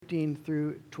15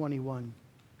 through 21.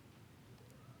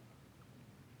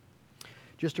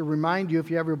 Just to remind you,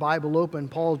 if you have your Bible open,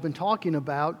 Paul has been talking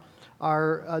about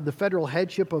the federal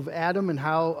headship of Adam and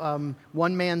how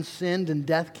one man sinned and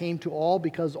death came to all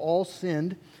because all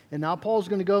sinned. And now Paul's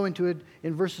going to go into it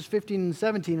in verses 15 and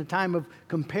 17, a time of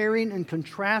comparing and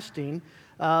contrasting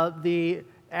the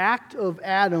act of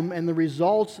Adam and the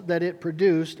results that it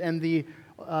produced and the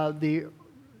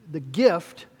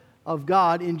gift of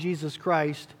God in Jesus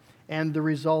Christ and the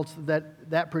results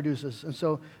that produces. And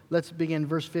so let's begin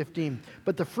verse 15.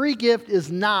 But the free gift is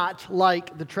not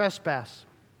like the trespass.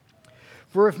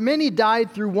 For if many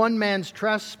died through one man's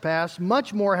trespass,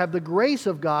 much more have the grace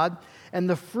of God and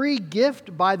the free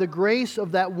gift by the grace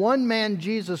of that one man,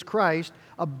 Jesus Christ,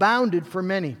 abounded for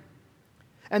many.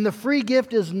 And the free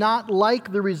gift is not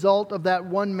like the result of that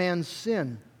one man's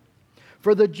sin.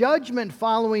 For the judgment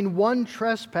following one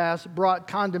trespass brought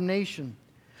condemnation,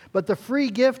 but the free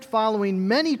gift following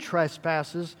many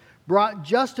trespasses brought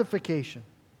justification.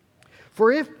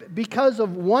 For if, because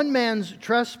of one man's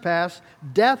trespass,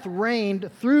 death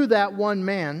reigned through that one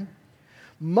man,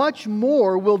 much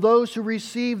more will those who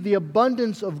receive the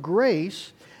abundance of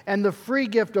grace and the free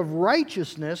gift of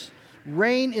righteousness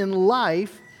reign in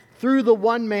life through the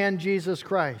one man, Jesus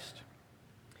Christ.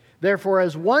 Therefore,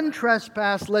 as one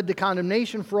trespass led to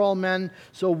condemnation for all men,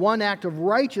 so one act of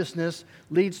righteousness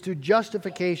leads to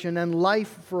justification and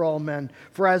life for all men.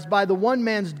 For as by the one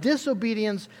man's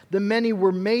disobedience the many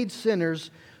were made sinners,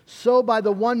 so by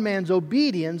the one man's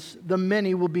obedience the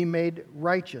many will be made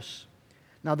righteous.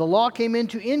 Now the law came in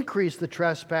to increase the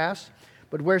trespass,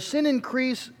 but where sin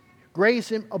increased,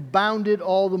 grace abounded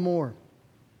all the more.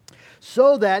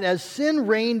 So that as sin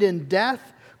reigned in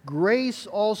death, grace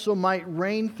also might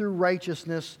reign through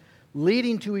righteousness,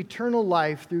 leading to eternal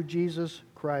life through Jesus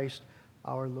Christ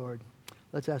our Lord.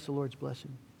 Let's ask the Lord's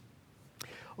blessing.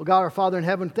 Oh God, our Father in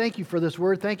heaven, thank you for this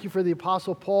word. Thank you for the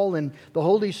Apostle Paul and the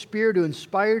Holy Spirit who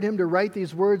inspired him to write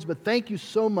these words. But thank you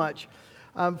so much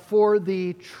for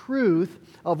the truth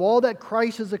of all that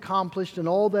Christ has accomplished and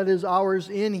all that is ours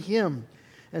in Him.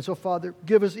 And so, Father,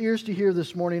 give us ears to hear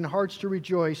this morning, hearts to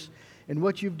rejoice in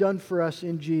what you've done for us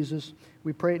in Jesus.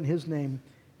 We pray it in His name.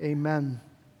 Amen.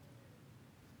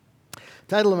 The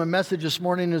title of my message this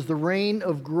morning is The Reign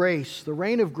of Grace. The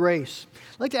Reign of Grace.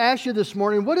 I'd like to ask you this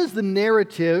morning, what is the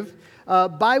narrative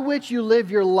by which you live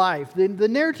your life? The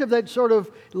narrative that sort of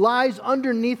lies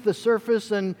underneath the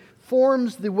surface and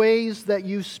forms the ways that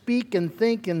you speak and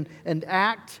think and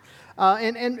act.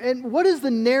 And what is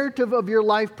the narrative of your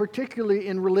life, particularly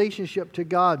in relationship to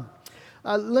God?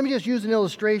 Let me just use an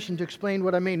illustration to explain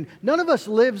what I mean. None of us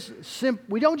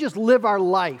we don't just live our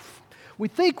life. We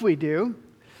think we do,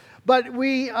 but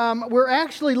we're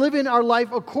actually living our life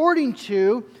according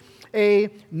to a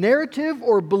narrative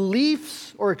or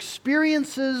beliefs or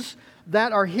experiences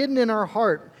that are hidden in our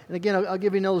heart. And again, I'll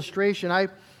give you an illustration.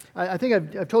 I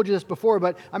think I've told you this before,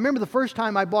 but I remember the first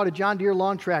time I bought a John Deere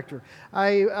lawn tractor.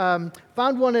 I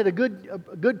found one at a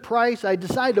good price. I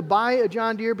decided to buy a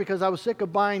John Deere because I was sick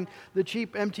of buying the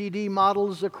cheap MTD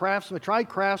models, the Craftsman. I tried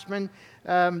Craftsman.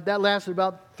 That lasted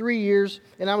about 3 years,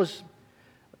 and I was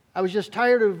just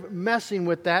tired of messing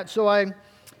with that. So a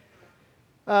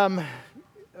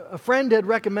friend had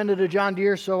recommended a John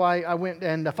Deere, so I went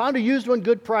and I found a used one,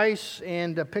 good price,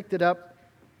 and picked it up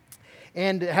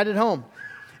and headed home.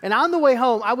 And on the way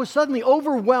home, I was suddenly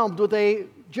overwhelmed with a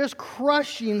just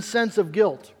crushing sense of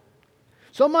guilt.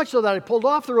 So much so that I pulled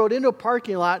off the road into a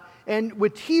parking lot and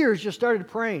with tears just started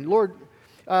praying, Lord,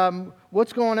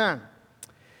 what's going on?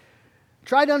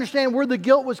 Tried to understand where the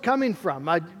guilt was coming from.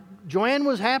 Joanne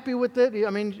was happy with it. I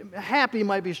mean, happy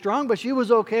might be strong, but she was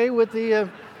okay with the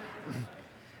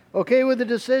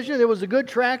decision. It was a good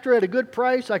tractor at a good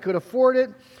price. I could afford it.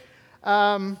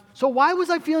 So why was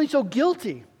I feeling so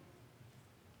guilty?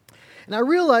 And I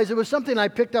realized it was something I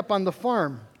picked up on the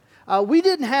farm. We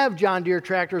didn't have John Deere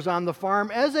tractors on the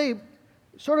farm as a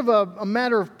sort of a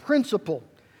matter of principle.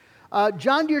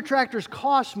 John Deere tractors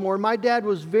cost more. My dad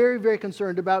was very, very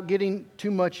concerned about getting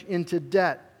too much into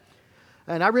debt.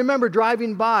 And I remember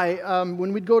driving by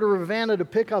when we'd go to Ravenna to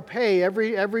pick up hay.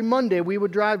 Every Monday we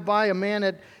would drive by a man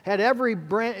that had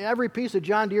every piece of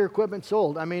John Deere equipment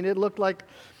sold. I mean, it looked like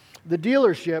the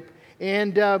dealership.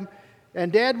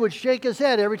 And Dad would shake his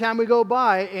head every time we go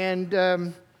by,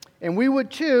 and we would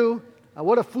too.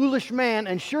 What a foolish man!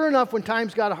 And sure enough, when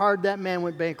times got hard, that man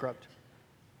went bankrupt.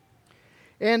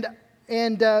 And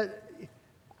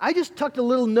I just tucked a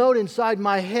little note inside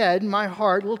my head, my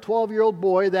heart, little 12-year-old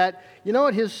boy, that you know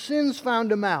what? His sins found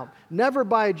him out. Never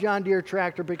buy a John Deere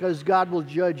tractor because God will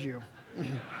judge you.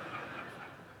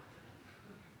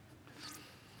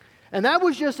 And that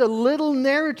was just a little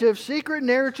narrative, secret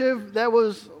narrative that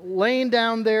was laying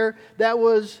down there that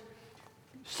was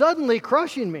suddenly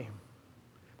crushing me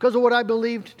because of what I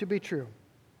believed to be true.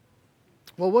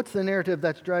 Well, what's the narrative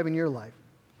that's driving your life?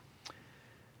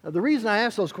 The reason I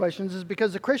ask those questions is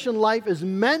because the Christian life is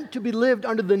meant to be lived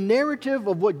under the narrative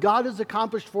of what God has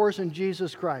accomplished for us in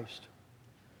Jesus Christ.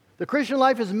 The Christian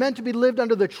life is meant to be lived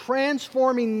under the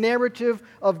transforming narrative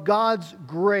of God's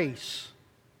grace.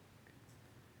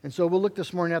 And so we'll look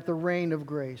this morning at the reign of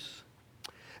grace.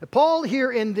 Paul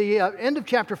here in the end of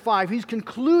chapter 5, he's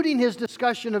concluding his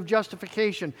discussion of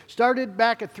justification. Started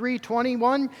back at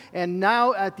 3:21, and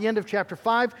now at the end of chapter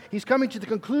 5, he's coming to the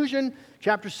conclusion.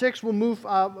 Chapter 6, we'll move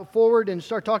forward and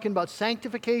start talking about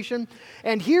sanctification.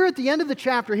 And here at the end of the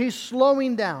chapter, he's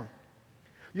slowing down.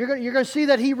 You're going to see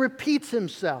that he repeats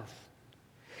himself.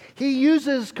 He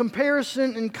uses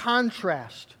comparison and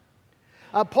contrast.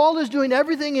 Paul is doing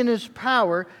everything in his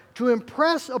power to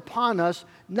impress upon us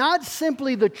not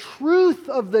simply the truth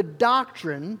of the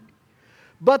doctrine,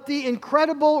 but the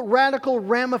incredible radical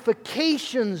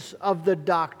ramifications of the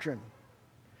doctrine.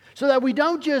 So that we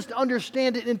don't just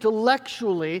understand it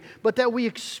intellectually, but that we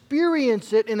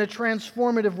experience it in a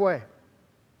transformative way.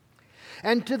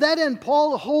 And to that end,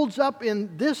 Paul holds up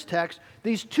in this text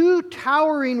these two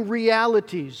towering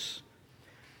realities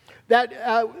that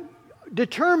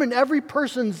determine every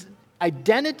person's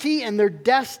identity and their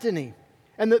destiny.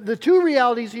 And the two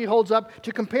realities he holds up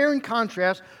to compare and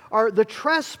contrast are the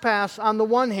trespass on the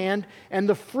one hand and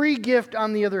the free gift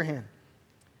on the other hand.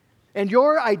 And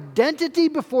your identity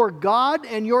before God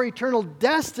and your eternal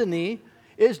destiny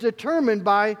is determined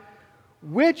by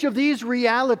which of these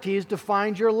realities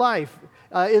defines your life.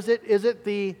 Is it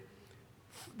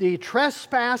the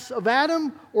trespass of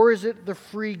Adam, or is it the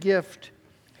free gift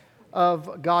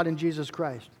of God in Jesus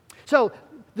Christ? So,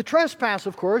 the trespass,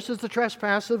 of course, is the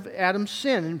trespass of Adam's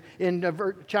sin. In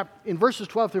verses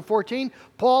 12 through 14,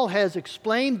 Paul has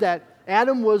explained that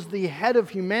Adam was the head of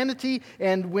humanity,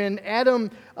 and when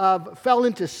Adam fell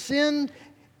into sin,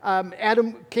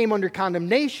 Adam came under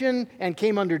condemnation and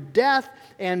came under death,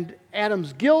 and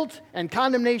Adam's guilt and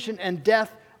condemnation and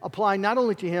death apply not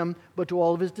only to him, but to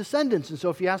all of his descendants. And so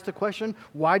if you ask the question,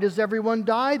 why does everyone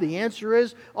die? The answer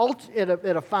is, at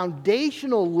a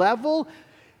foundational level,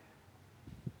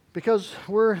 because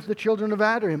we're the children of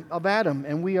Adam,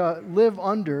 and we live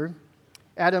under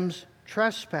Adam's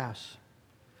trespass.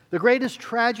 The greatest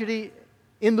tragedy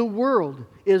in the world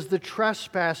is the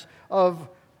trespass of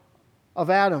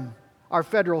Adam, our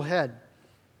federal head.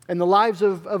 And the lives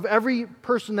of every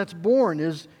person that's born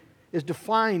is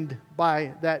defined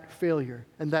by that failure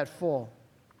and that fall.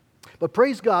 But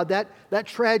praise God, that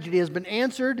tragedy has been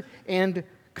answered and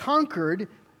conquered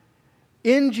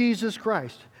in Jesus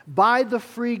Christ by the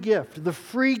free gift. The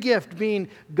free gift being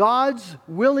God's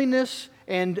willingness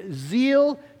and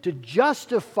zeal to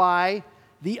justify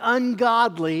the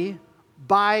ungodly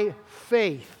by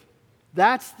faith.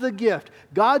 That's the gift.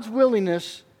 God's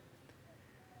willingness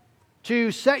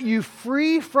to set you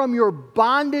free from your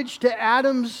bondage to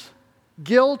Adam's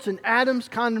guilt and Adam's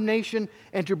condemnation,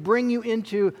 and to bring you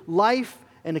into life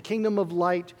and a kingdom of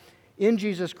light in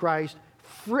Jesus Christ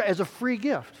as a free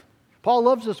gift. Paul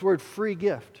loves this word, free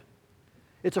gift.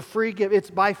 It's a free gift. It's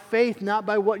by faith, not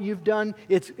by what you've done.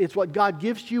 It's what God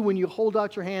gives to you when you hold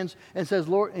out your hands and say,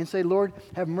 Lord,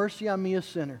 have mercy on me, a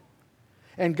sinner.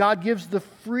 And God gives the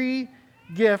free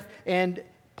gift, and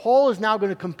Paul is now going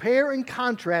to compare and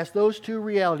contrast those two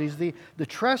realities, the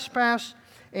trespass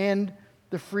and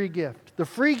the free gift. The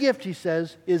free gift, he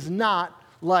says, is not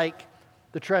like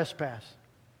the trespass.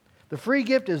 The free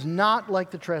gift is not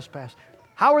like the trespass.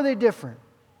 How are they different?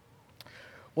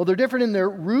 Well, they're different in their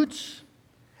roots,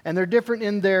 and they're different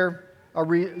in their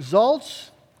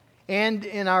results and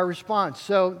in our response.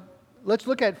 So let's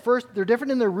look at first, they're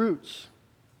different in their roots.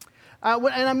 And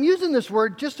I'm using this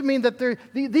word just to mean that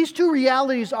these two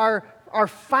realities are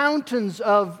fountains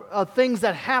of things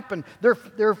that happen.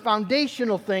 They're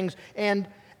foundational things, and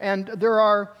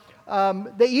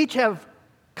they each have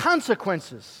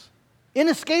consequences,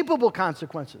 inescapable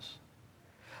consequences.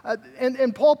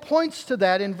 And Paul points to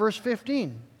that in verse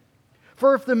 15.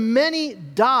 For if the many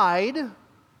died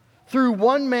through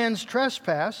one man's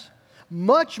trespass,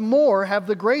 much more have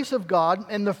the grace of God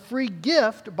and the free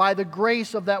gift by the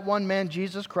grace of that one man,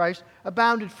 Jesus Christ,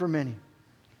 abounded for many.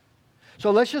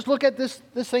 So let's just look at this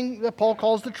thing that Paul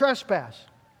calls the trespass.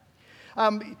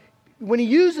 When he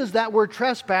uses that word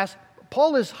trespass,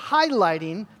 Paul is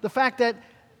highlighting the fact that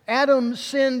Adam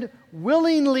sinned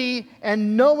willingly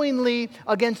and knowingly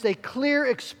against a clear,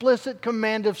 explicit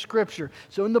command of Scripture.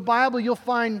 So in the Bible, you'll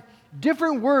find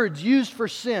different words used for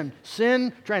sin.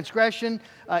 Sin, transgression,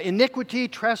 iniquity,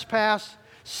 trespass.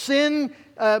 Sin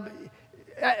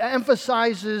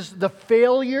emphasizes the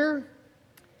failure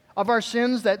of our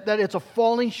sins, that it's a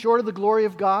falling short of the glory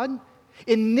of God.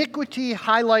 Iniquity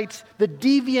highlights the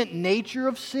deviant nature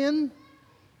of sin,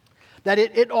 that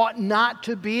it ought not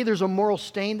to be. There's a moral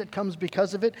stain that comes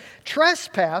because of it.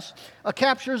 Trespass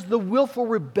captures the willful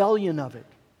rebellion of it.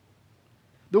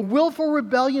 The willful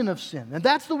rebellion of sin. And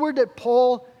that's the word that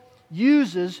Paul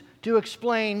uses to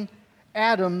explain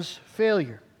Adam's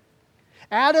failure.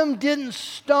 Adam didn't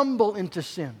stumble into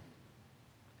sin.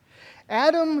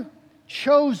 Adam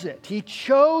chose it. He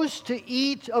chose to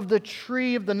eat of the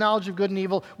tree of the knowledge of good and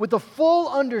evil with the full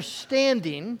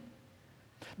understanding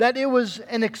that it was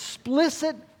an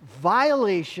explicit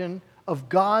violation of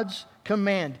God's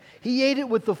command. He ate it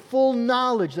with the full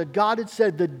knowledge that God had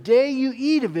said, the day you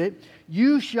eat of it,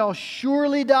 you shall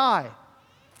surely die.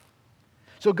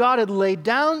 So God had laid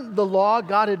down the law.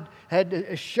 God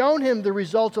had shown him the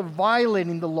results of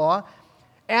violating the law.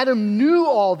 Adam knew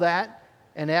all that,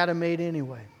 and Adam ate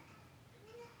anyway.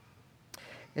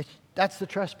 That's the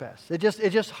trespass. It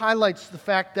just highlights the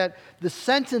fact that the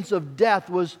sentence of death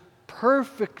was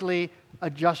perfectly a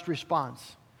just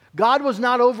response. God was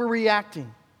not overreacting.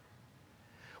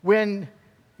 When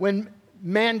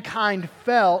mankind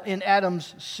fell in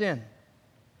Adam's sin,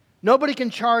 nobody can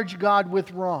charge God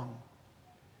with wrong.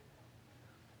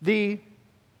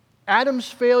 Adam's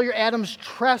failure, Adam's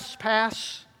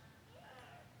trespass,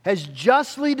 has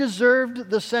justly deserved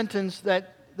the sentence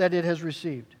that it has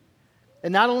received.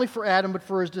 And not only for Adam, but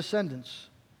for his descendants.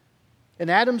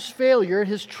 And Adam's failure,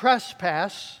 his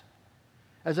trespass,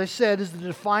 as I said, is the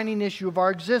defining issue of our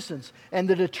existence and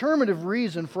the determinative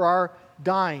reason for our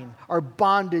dying, our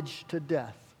bondage to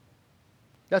death.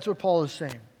 That's what Paul is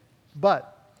saying.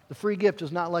 But the free gift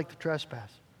is not like the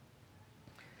trespass.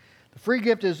 The free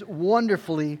gift is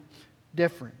wonderfully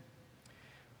different.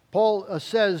 Paul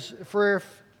says, for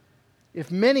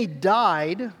if many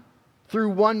died through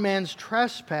one man's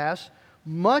trespass,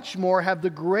 much more have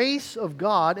the grace of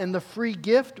God and the free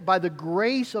gift by the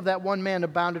grace of that one man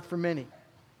abounded for many.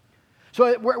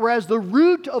 So whereas the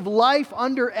root of life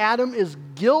under Adam is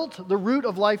guilt, the root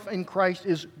of life in Christ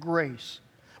is grace.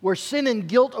 Where sin and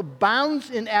guilt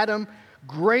abounds in Adam,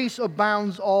 grace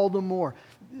abounds all the more.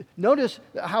 Notice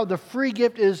how the free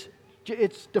gift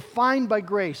it's defined by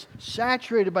grace,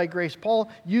 saturated by grace. Paul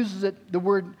uses the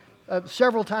word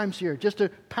several times here just to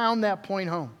pound that point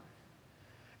home.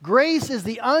 Grace is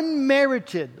the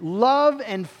unmerited love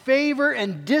and favor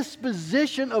and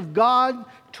disposition of God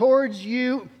towards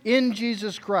you in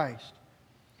Jesus Christ.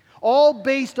 All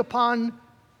based upon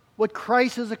what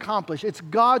Christ has accomplished. It's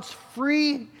God's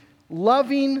free,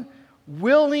 loving,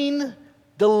 willing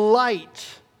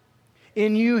delight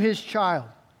in you, His child.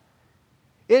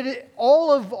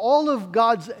 All of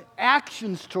God's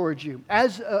actions towards you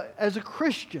as a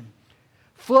Christian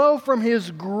flow from His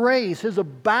grace, His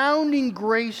abounding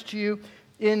grace to you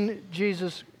in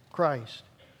Jesus Christ.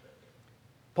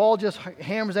 Paul just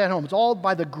hammers that home. It's all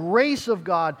by the grace of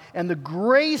God and the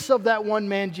grace of that one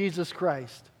man, Jesus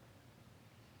Christ.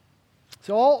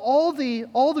 So all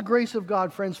the grace of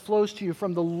God, friends, flows to you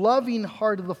from the loving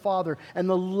heart of the Father and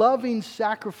the loving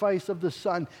sacrifice of the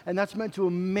Son. And that's meant to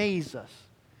amaze us.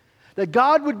 That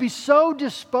God would be so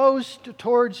disposed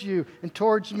towards you and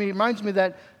towards me. It reminds me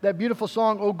of that beautiful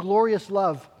song, "Oh Glorious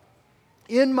Love."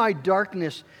 In my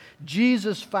darkness,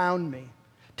 Jesus found me.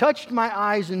 Touched my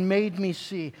eyes and made me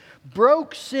see.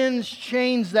 Broke sin's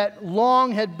chains that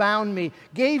long had bound me.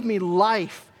 Gave me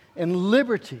life and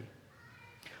liberty.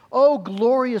 Oh,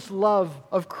 glorious love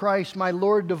of Christ, my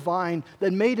Lord divine,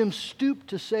 that made Him stoop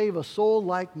to save a soul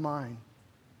like mine.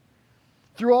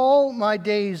 Through all my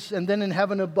days and then in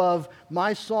heaven above,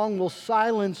 my song will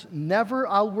silence never.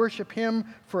 I'll worship Him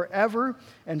forever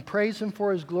and praise Him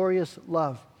for His glorious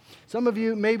love. Some of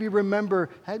you maybe remember,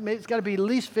 it's got to be at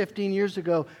least 15 years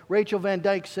ago, Rachel Van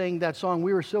Dyke sang that song.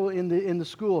 We were still in the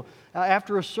school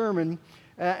after a sermon.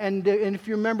 And if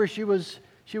you remember, she was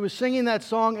singing that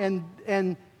song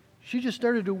and she just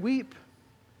started to weep.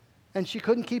 And she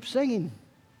couldn't keep singing.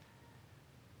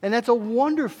 And that's a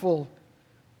wonderful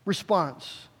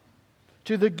response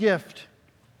to the gift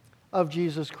of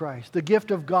Jesus Christ, the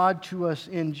gift of God to us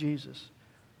in Jesus.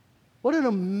 What an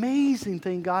amazing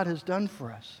thing God has done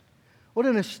for us. What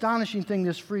an astonishing thing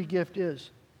this free gift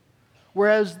is.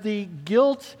 Whereas the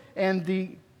guilt and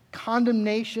the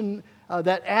condemnation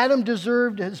that Adam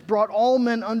deserved has brought all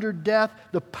men under death,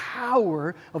 the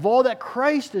power of all that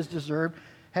Christ has deserved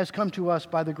has come to us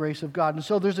by the grace of God. And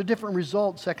so there's a different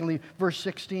result, secondly, verse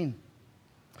 16.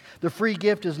 The free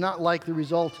gift is not like the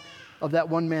result of that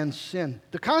one man's sin.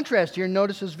 The contrast here,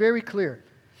 notice, is very clear.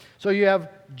 So you have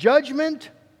judgment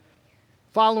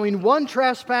following one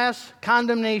trespass,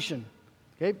 condemnation.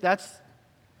 Okay, that's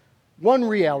one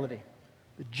reality.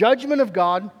 The judgment of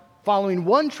God following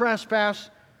one trespass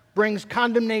brings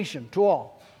condemnation to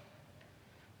all.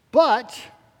 But,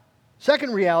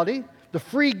 second reality, the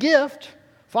free gift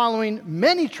following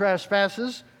many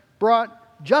trespasses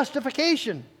brought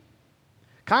justification.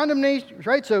 Condemnation,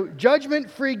 right? So judgment,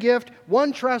 free gift,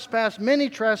 one trespass, many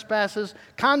trespasses,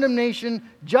 condemnation,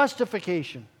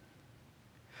 justification.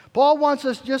 Paul wants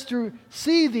us just to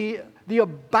see the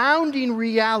abounding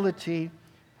reality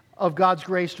of God's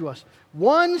grace to us.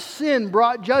 One sin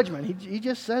brought judgment. He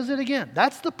just says it again.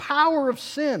 That's the power of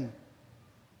sin.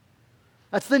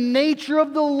 That's the nature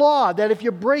of the law, that if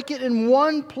you break it in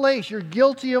one place, you're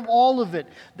guilty of all of it.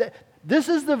 This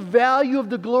is the value of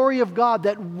the glory of God,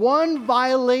 that one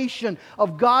violation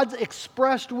of God's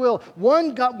expressed will,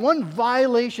 one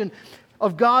violation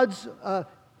of God's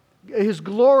His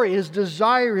glory, His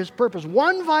desire, His purpose,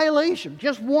 one violation,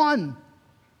 just one,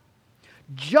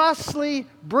 justly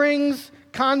brings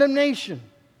condemnation.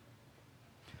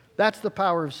 That's the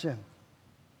power of sin.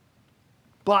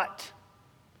 But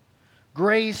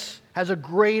grace has a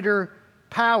greater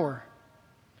power.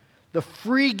 The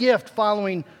free gift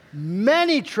following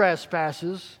many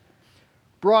trespasses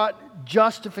brought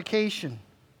justification.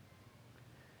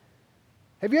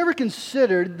 Have you ever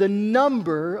considered the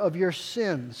number of your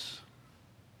sins?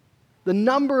 The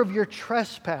number of your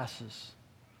trespasses?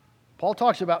 Paul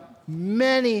talks about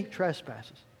many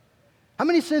trespasses. How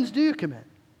many sins do you commit?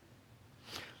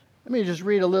 Let me just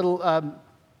read a little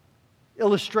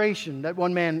illustration that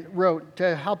one man wrote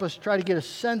to help us try to get a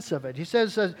sense of it. He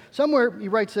says, he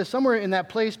writes this, somewhere in that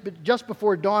place, but just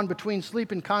before dawn, between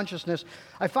sleep and consciousness,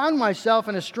 I found myself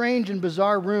in a strange and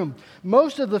bizarre room.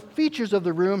 Most of the features of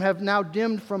the room have now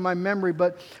dimmed from my memory,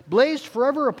 but blazed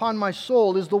forever upon my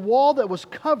soul is the wall that was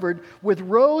covered with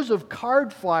rows of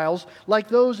card files like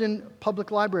those in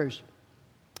public libraries.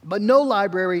 But no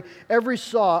library ever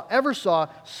saw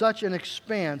such an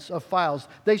expanse of files.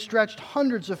 They stretched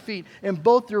hundreds of feet in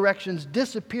both directions,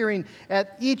 disappearing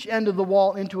at each end of the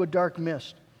wall into a dark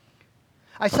mist.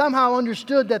 I somehow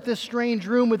understood that this strange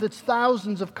room with its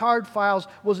thousands of card files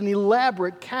was an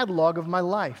elaborate catalog of my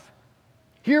life.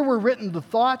 Here were written the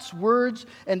thoughts, words,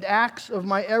 and acts of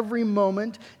my every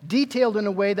moment, detailed in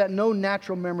a way that no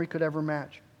natural memory could ever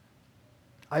match.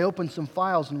 I opened some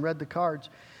files and read the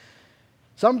cards.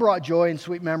 Some brought joy and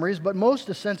sweet memories, but most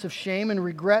a sense of shame and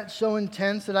regret so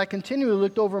intense that I continually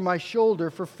looked over my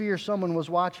shoulder for fear someone was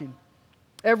watching.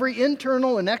 Every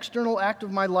internal and external act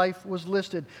of my life was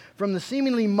listed, from the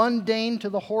seemingly mundane to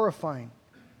the horrifying.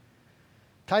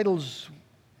 Titles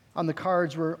on the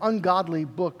cards were ungodly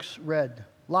books read,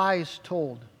 lies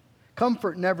told,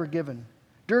 comfort never given,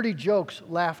 dirty jokes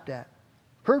laughed at,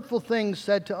 hurtful things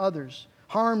said to others,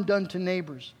 harm done to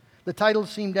neighbors. The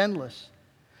titles seemed endless.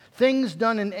 Things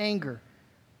done in anger,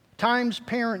 times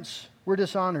parents were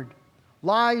dishonored,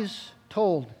 lies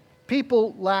told,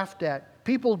 people laughed at,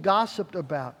 people gossiped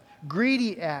about,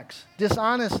 greedy acts,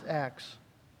 dishonest acts.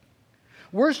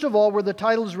 Worst of all were the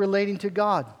titles relating to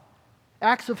God,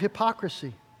 acts of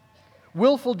hypocrisy,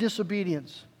 willful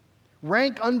disobedience,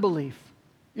 rank unbelief,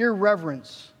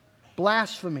 irreverence,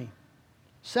 blasphemy,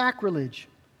 sacrilege,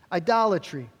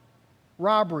 idolatry,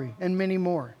 robbery, and many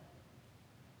more.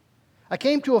 I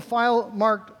came to a file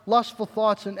marked lustful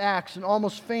thoughts and acts and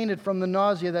almost fainted from the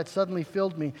nausea that suddenly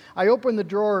filled me. I opened the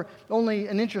drawer only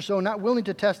an inch or so, not willing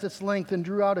to test its length, and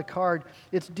drew out a card.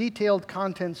 Its detailed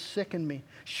contents sickened me.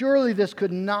 Surely this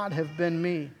could not have been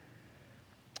me.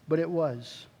 But it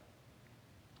was.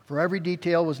 For every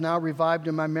detail was now revived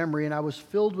in my memory, and I was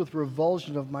filled with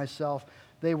revulsion of myself.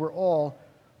 They were all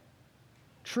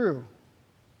true.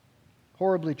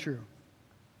 Horribly true.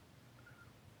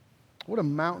 What a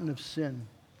mountain of sin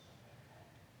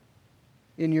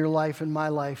in your life and my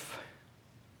life.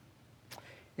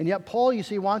 And yet Paul, you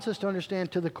see, wants us to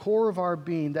understand to the core of our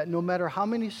being that no matter how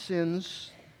many sins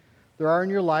there are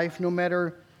in your life, no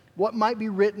matter what might be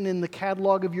written in the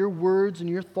catalog of your words and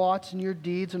your thoughts and your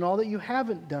deeds and all that you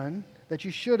haven't done, that you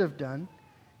should have done,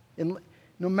 and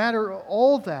no matter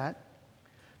all that,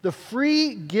 the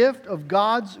free gift of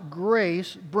God's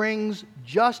grace brings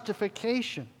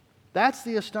justification. That's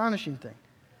the astonishing thing.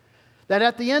 That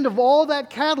at the end of all that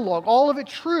catalog, all of it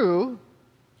true,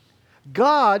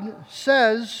 God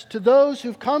says to those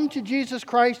who've come to Jesus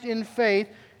Christ in faith,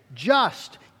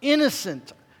 just,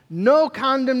 innocent, no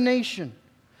condemnation,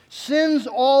 sins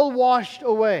all washed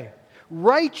away,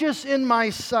 righteous in my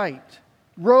sight,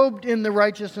 robed in the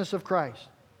righteousness of Christ.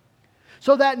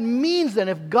 So that means then,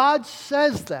 if God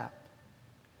says that,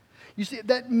 you see,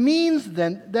 that means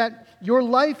then that your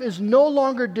life is no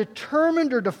longer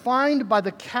determined or defined by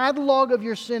the catalog of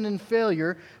your sin and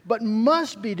failure, but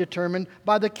must be determined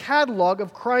by the catalog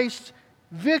of Christ's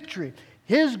victory,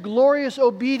 His glorious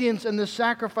obedience and the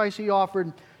sacrifice He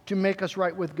offered to make us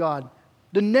right with God.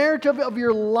 The narrative of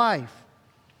your life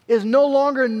is no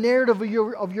longer a narrative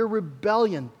of your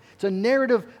rebellion. It's a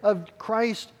narrative of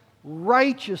Christ's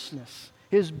righteousness,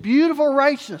 His beautiful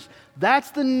righteousness.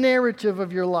 That's the narrative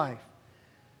of your life.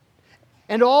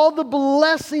 And all the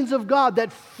blessings of God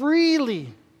that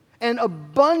freely and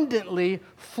abundantly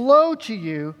flow to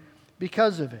you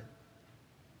because of it.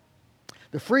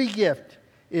 The free gift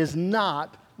is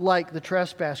not like the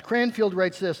trespass. Cranfield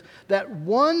writes this, that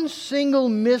one single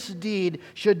misdeed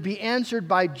should be answered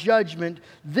by judgment.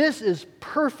 This is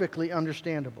perfectly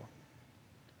understandable.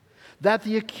 That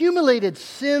the accumulated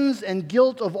sins and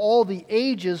guilt of all the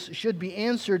ages should be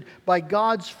answered by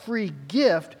God's free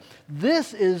gift.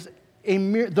 This is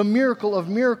the miracle of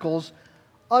miracles,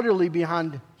 utterly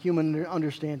beyond human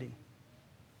understanding.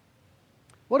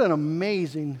 What an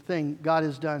amazing thing God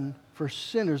has done for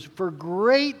sinners, for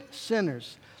great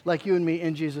sinners like you and me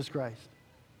in Jesus Christ.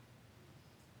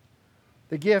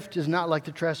 The gift is not like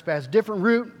the trespass. Different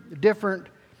root, different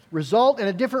result, and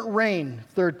a different reign.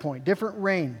 Third point, different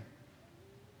reign.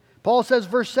 Paul says,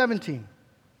 verse 17,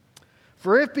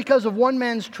 for if because of one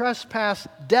man's trespass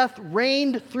death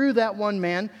reigned through that one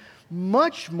man,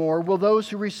 much more will those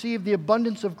who receive the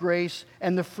abundance of grace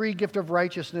and the free gift of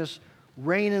righteousness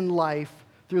reign in life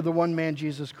through the one man,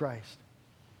 Jesus Christ.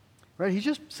 Right? He's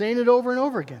just saying it over and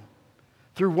over again.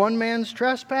 Through one man's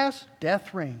trespass,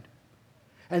 death reigned.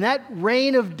 And that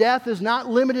reign of death is not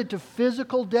limited to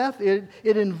physical death. It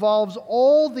involves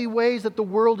all the ways that the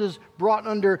world is brought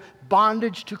under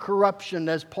bondage to corruption,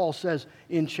 as Paul says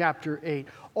in chapter 8.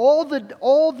 All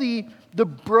the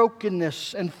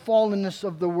brokenness and fallenness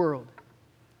of the world.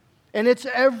 And it's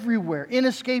everywhere,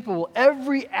 inescapable.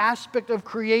 Every aspect of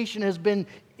creation has been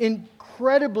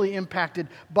incredibly impacted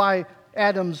by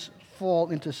Adam's fall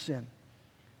into sin.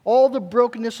 All the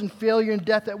brokenness and failure and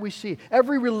death that we see.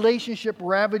 Every relationship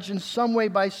ravaged in some way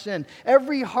by sin.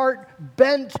 Every heart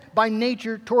bent by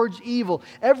nature towards evil.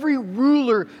 Every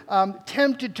ruler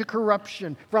tempted to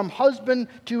corruption, from husband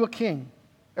to a king.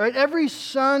 Right? Every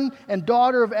son and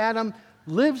daughter of Adam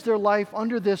lives their life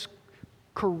under this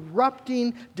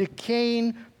corrupting,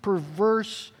 decaying,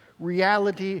 perverse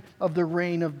reality of the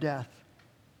reign of death.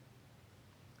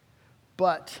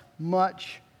 But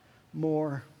much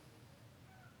more.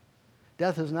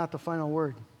 Death is not the final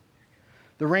word.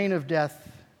 The reign of death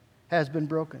has been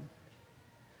broken.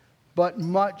 But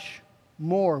much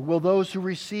more will those who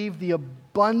receive the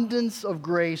abundance of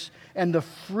grace and the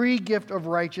free gift of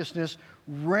righteousness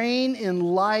reign in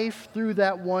life through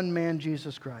that one man,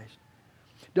 Jesus Christ.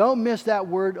 Don't miss that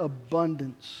word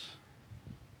abundance.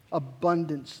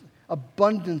 Abundance.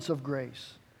 Abundance of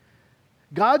grace.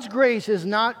 God's grace is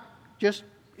not just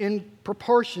in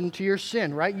proportion to your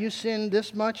sin, right? You sin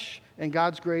this much, and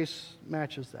God's grace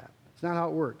matches that. It's not how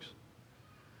it works.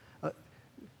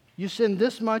 You sin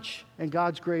this much, and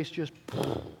God's grace just...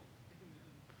 It's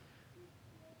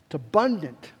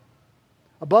abundant.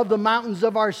 Above the mountains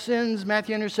of our sins,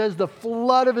 Matthew Henry says, the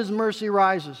flood of His mercy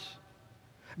rises.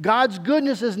 God's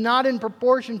goodness is not in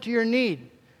proportion to your need.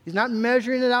 He's not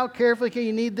measuring it out carefully. Okay,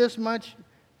 you need this much.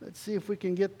 Let's see if we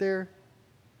can get there.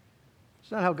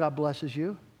 It's not how God blesses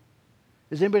you.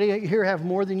 Does anybody here have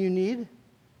more than you need?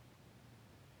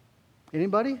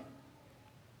 Anybody?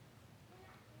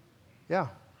 Yeah.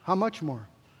 How much more?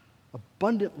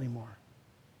 Abundantly more.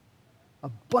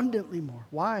 Abundantly more.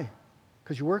 Why?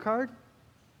 Because you work hard?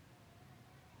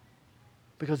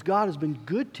 Because God has been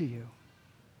good to you.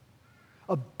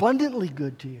 Abundantly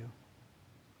good to you.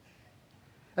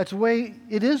 That's the way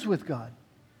it is with God.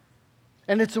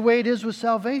 And it's the way it is with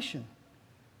salvation.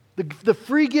 The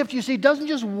free gift, you see, doesn't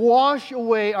just wash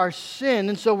away our sin,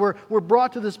 and so we're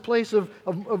brought to this place of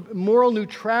moral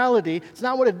neutrality. It's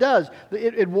not what it does.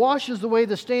 It washes away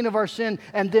the stain of our sin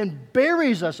and then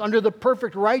buries us under the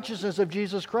perfect righteousness of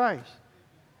Jesus Christ.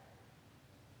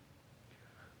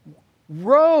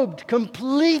 Robed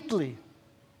completely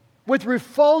with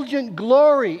refulgent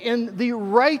glory in the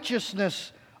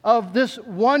righteousness of this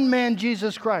one man,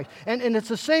 Jesus Christ. And it's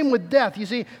the same with death. You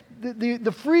see,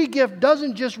 the free gift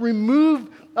doesn't just remove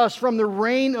us from the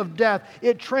reign of death.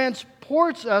 It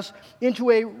transports us into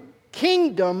a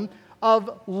kingdom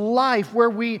of life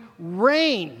where we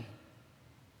reign.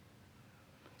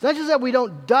 It's not just that we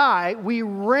don't die, we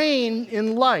reign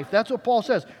in life. That's what Paul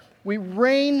says. We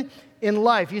reign in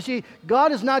life. You see,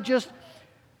 God is not just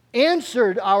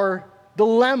answered our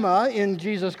dilemma in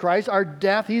Jesus Christ, our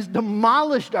death. He's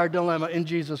demolished our dilemma in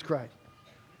Jesus Christ.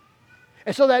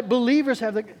 And so that believers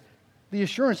have the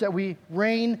assurance that we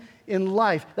reign in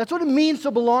life. That's what it means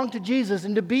to belong to Jesus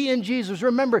and to be in Jesus.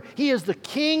 Remember, He is the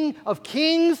King of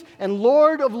kings and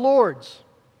Lord of lords.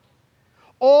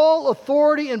 All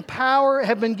authority and power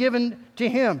have been given to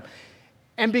Him.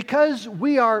 And because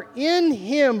we are in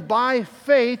Him by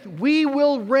faith, we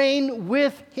will reign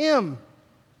with Him.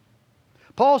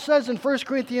 Paul says in 1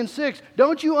 Corinthians 6,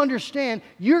 don't you understand?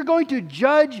 You're going to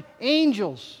judge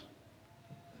angels.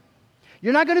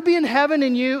 You're not going to be in heaven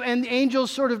and you and the angels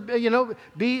sort of,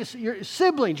 be your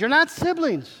siblings. You're not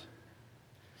siblings.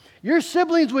 You're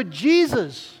siblings with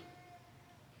Jesus.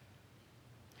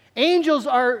 Angels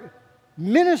are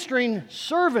ministering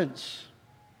servants.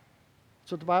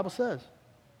 That's what the Bible says.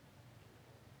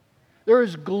 There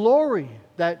is glory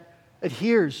that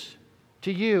adheres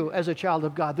to you as a child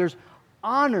of God. There's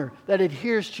honor that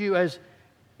adheres to you as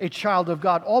a child of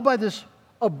God, all by this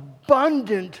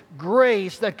abundant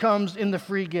grace that comes in the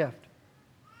free gift.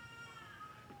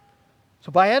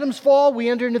 So by Adam's fall, we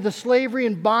enter into the slavery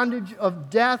and bondage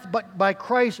of death, but by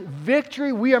Christ's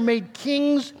victory, we are made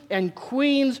kings and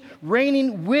queens,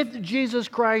 reigning with Jesus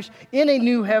Christ in a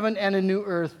new heaven and a new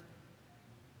earth,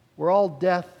 where all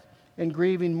death and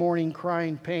grieving, mourning,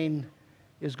 crying, pain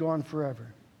is gone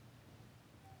forever.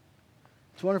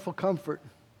 It's wonderful comfort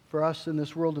for us in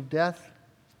this world of death.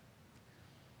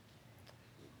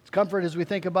 It's comfort as we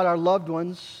think about our loved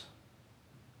ones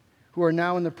who are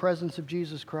now in the presence of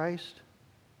Jesus Christ.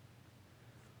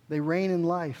 They reign in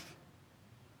life.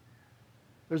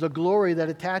 There's a glory that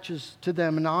attaches to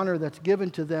them, an honor that's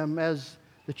given to them as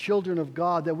the children of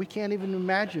God that we can't even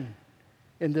imagine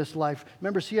in this life.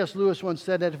 Remember, C.S. Lewis once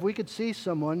said that if we could see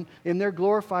someone in their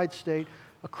glorified state,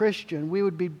 a Christian, we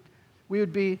would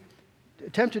be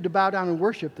tempted to bow down and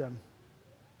worship them.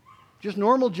 Just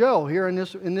normal Joe here in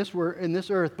this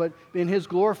earth, but in his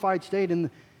glorified state in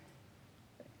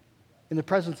the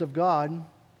presence of God,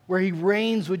 where he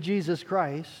reigns with Jesus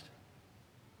Christ.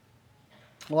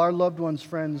 Well, our loved ones,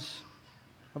 friends,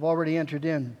 have already entered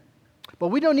in. But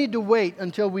we don't need to wait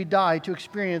until we die to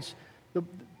experience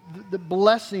the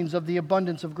blessings of the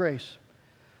abundance of grace.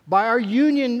 By our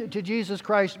union to Jesus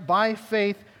Christ, by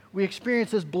faith, we experience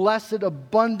this blessed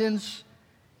abundance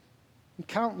in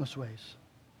countless ways.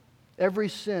 Every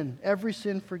sin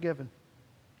forgiven.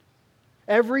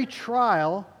 Every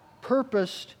trial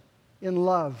purposed in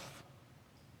love.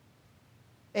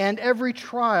 And every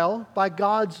trial, by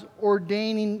God's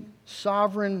ordaining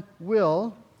sovereign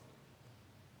will,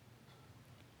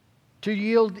 to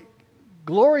yield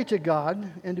glory to God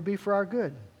and to be for our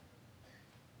good.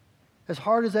 As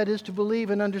hard as that is to believe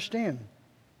and understand,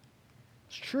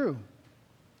 it's true.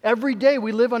 Every day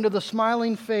we live under the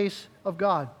smiling face of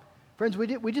God. Friends, we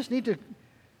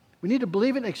need to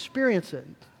believe it and experience it.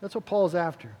 That's what Paul's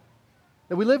after.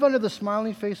 That we live under the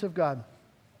smiling face of God.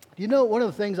 You know, one of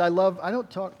the things I love,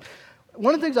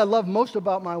 one of the things I love most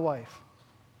about my wife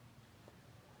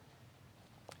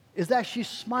is that she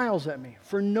smiles at me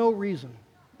for no reason.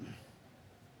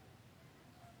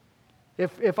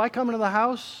 If I come into the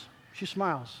house, she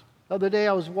smiles. The other day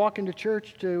I was walking to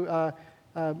church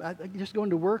just going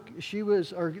to work.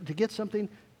 Or to get something.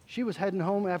 She was heading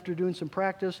home after doing some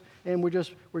practice, and we're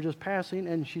just passing,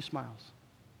 and she smiles.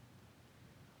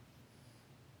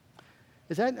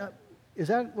 Is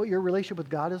that what your relationship with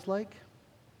God is like?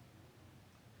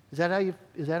 Is that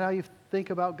how you think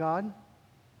about God?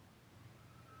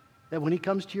 That when He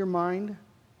comes to your mind,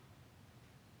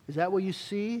 is that what you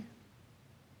see?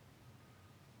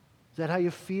 Is that how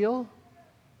you feel?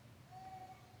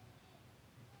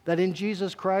 That in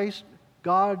Jesus Christ,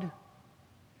 God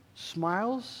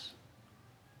smiles?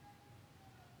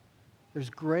 There's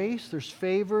grace, there's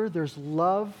favor, there's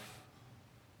love.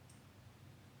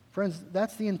 Friends,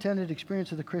 that's the intended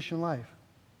experience of the Christian life.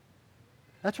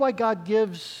 That's why God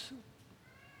gives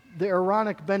the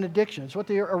Aaronic benediction. It's what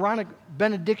the Aaronic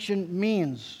benediction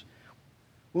means.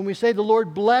 When we say the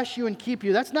Lord bless you and keep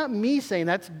you, that's not me saying,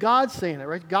 that's God saying it,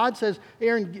 right? God says,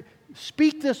 Aaron,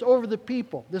 speak this over the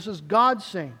people. This is God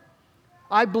saying,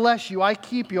 I bless you, I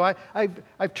keep you,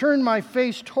 I've turned my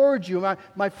face towards you,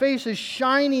 my face is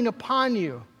shining upon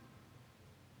you.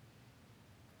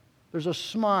 There's a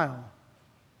smile.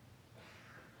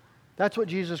 That's what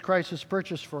Jesus Christ has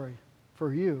purchased for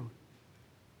you.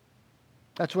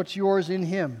 That's what's yours in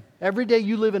Him. Every day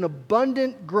you live in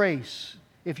abundant grace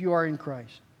if you are in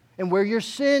Christ. And where your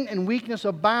sin and weakness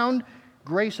abound,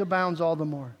 grace abounds all the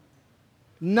more.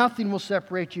 Nothing will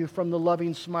separate you from the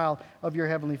loving smile of your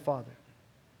Heavenly Father.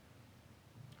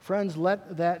 Friends,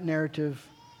 let that narrative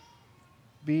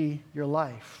be your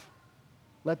life.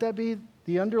 Let that be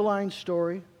the underlying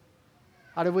story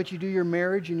out of which you do your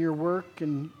marriage and your work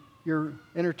and your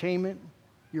entertainment,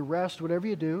 your rest, whatever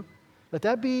you do. Let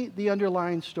that be the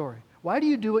underlying story. Why do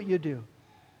you do what you do?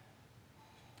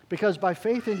 Because by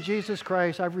faith in Jesus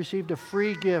Christ, I've received a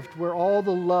free gift where all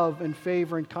the love and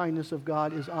favor and kindness of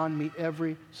God is on me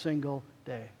every single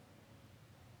day.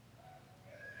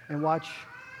 And watch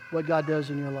what God does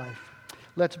in your life.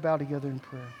 Let's bow together in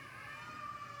prayer.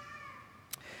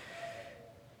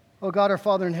 Oh God, our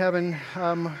Father in heaven,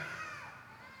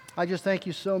 I just thank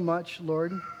you so much,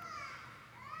 Lord,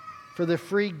 for the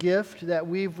free gift that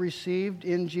we've received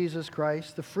in Jesus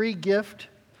Christ, the free gift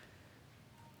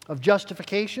of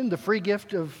justification, the free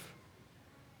gift of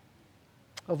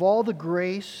all the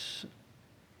grace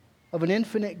of an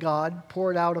infinite God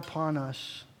poured out upon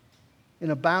us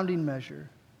in abounding measure.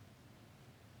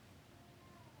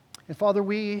 And Father,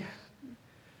 we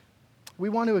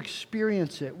want to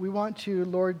experience it. We want to,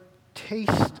 Lord,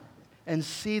 taste and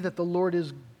see that the Lord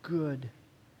is good.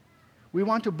 We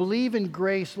want to believe in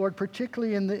grace, Lord,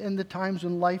 particularly in the times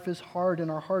when life is hard and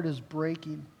our heart is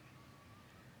breaking.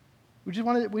 We just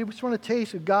want to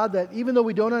taste of God that even though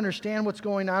we don't understand what's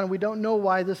going on and we don't know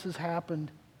why this has happened,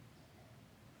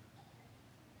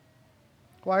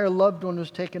 why our loved one was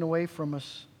taken away from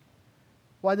us,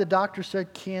 why the doctor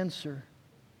said cancer,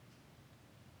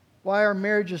 why our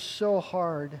marriage is so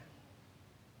hard.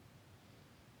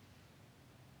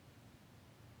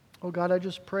 Oh God, I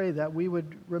just pray that we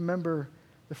would remember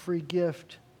the free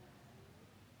gift.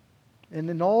 And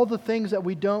in all the things that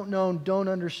we don't know and don't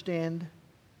understand,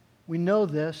 we know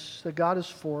this, that God is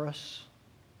for us.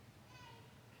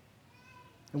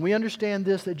 And we understand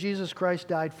this, that Jesus Christ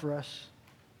died for us.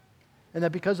 And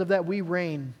that because of that we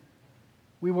reign.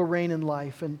 We will reign in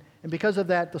life. And because of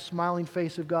that, the smiling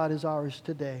face of God is ours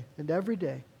today and every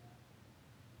day.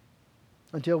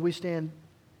 Until we stand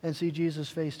and see Jesus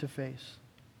face to face.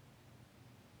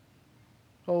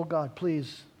 Oh God,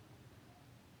 please,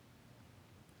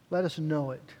 let us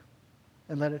know it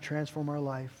and let it transform our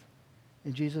life.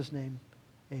 In Jesus' name,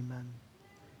 amen.